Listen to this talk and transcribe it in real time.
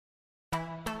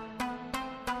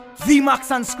Vmax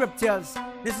Skripturez.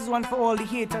 This is one for all the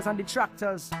haters and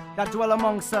detractors that dwell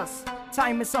amongst us.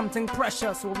 Time is something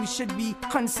precious, so we should be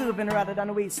conserving rather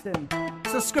than wasting.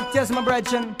 So Skripturez, my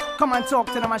brethren, come and talk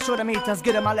to them and show them haters,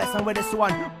 give them a lesson with this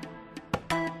one.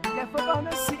 Never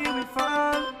gonna see we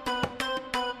fall.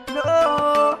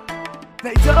 No,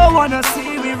 they don't wanna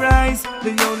see we rise.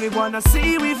 They only wanna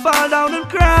see we fall down and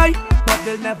cry. But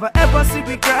they'll never ever see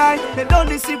we cry. They'll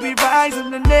only see we rise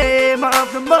in the name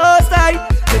of the Most High.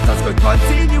 Let us go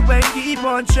continue and keep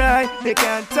on trying. They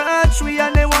can't touch we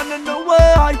and they wanna know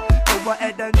why. Go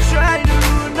ahead and try to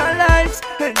ruin our lives.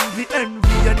 Envy,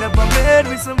 you never made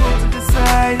with someone to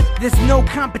decide. There's no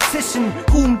competition,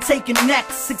 whom taking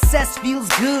next. Success feels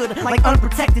good, like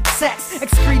unprotected sex.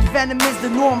 Excrete venom is the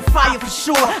norm, fire for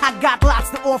sure. I got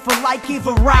lots to offer like a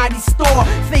variety store.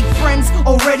 Fake friends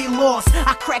already lost.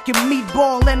 I crack your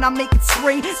meatball and I make it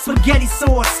spray spaghetti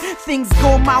sauce. Things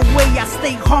go my way, I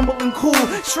stay humble and cool.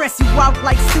 Stress you out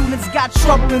like students got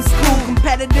trouble in school.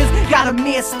 Competitors got a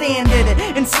mere standard.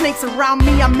 And snakes around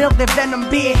me, I milk their venom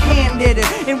bare-handed.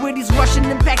 And with these Russian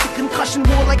impacted concussion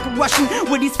war like a Russian.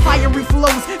 With these fiery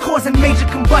flows causing major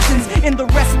combustions. In the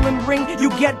wrestling ring, you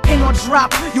get pin or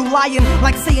drop. You lying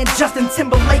like saying Justin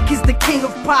Timberlake is the king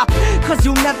of pop. Cause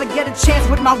you'll never get a chance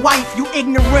with my wife. You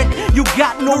ignorant, you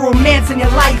got no romance in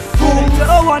your life, fool. They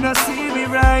don't wanna see we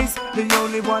rise. They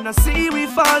only wanna see we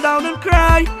fall down and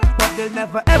cry. But they'll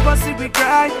never ever see we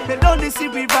cry. They'll only see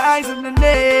we rise in the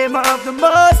name of the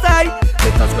Most High.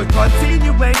 Let us go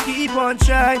continue and keep on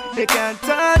trying. They can't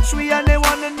touch we and they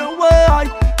wanna know why.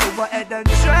 Go ahead and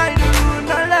try to ruin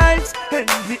our lives.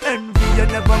 Envy, you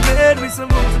never made with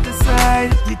someone to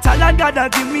decide. The talent God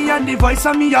that give me and the voice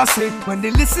of me I sing. When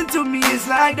they listen to me it's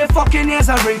like their fucking ears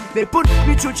are ring. They put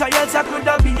me through trials that could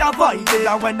have been avoided.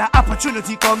 And when the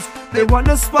opportunity comes, they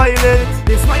wanna spoil it.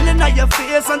 They smiling at your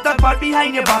face and talk bad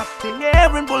behind your back. They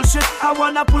hearing bullshit, I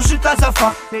wanna push it as a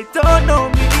fact. They don't know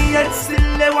me yet,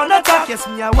 still they wanna talk. Yes,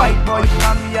 me a white boy,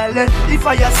 and me a lead. If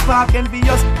I a spark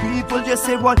envious, people just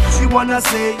say what she wanna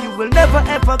say. You will never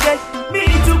ever get me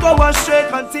to go astray.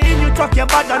 Continue talk your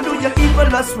bad and do your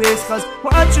evilest ways. Cause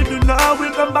what you do now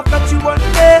will come back at you one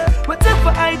day. Whatever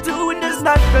I do it is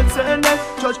not concerning.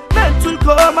 Judgment will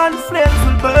come and flames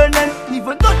will burn them.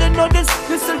 Even though they know this,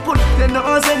 they still put their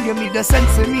nose and give me the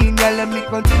sense of me. Yeah, let me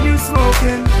continue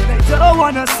smoking. They don't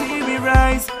wanna see we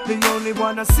rise. They only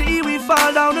wanna see we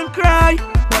fall down and cry.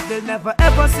 But they'll never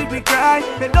ever see we cry.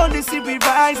 They'll only see we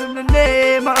rise in the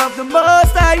name of the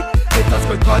Most High. Let us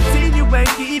go continue and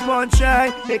keep on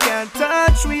trying. They can't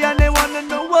touch we and they wanna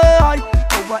know why.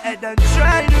 Go ahead and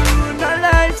try to ruin our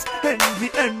lives. Envy,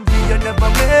 you never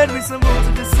made with someone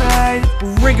to decide.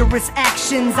 Rigorous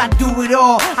actions, I do it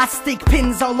all. I stick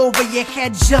pins all over your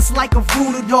head just like a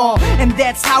voodoo doll. And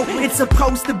that's how it's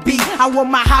supposed to be. I want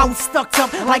my house stuck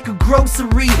up like a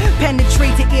grocery.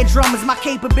 Penetrate the eardrums, my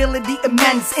capability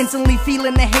immense. Instantly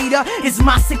feeling the hater is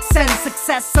my sixth sense.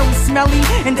 Success so smelly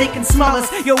and they can smell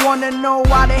us. You wanna know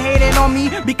why they hating on me?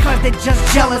 Because they're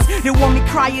just jealous. They want me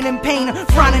crying in pain,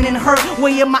 frowning in hurt.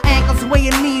 Weighing my ankles,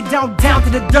 weighing me down to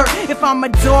the dirt. If I'm a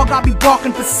dog, I'll be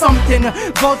barking for something.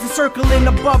 Birds are circling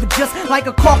above just like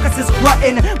a carcass is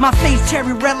glutton. My face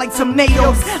cherry red like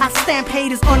tomatoes. I stamp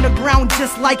haters underground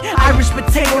just like Irish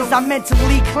potatoes. I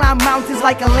mentally climb mountains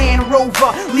like a Land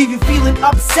Rover. Leave you feeling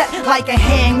upset like a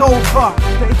hangover.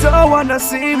 They don't wanna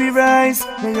see we rise.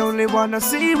 They only wanna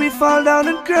see we fall down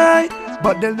and cry.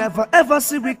 But they'll never ever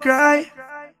see we cry.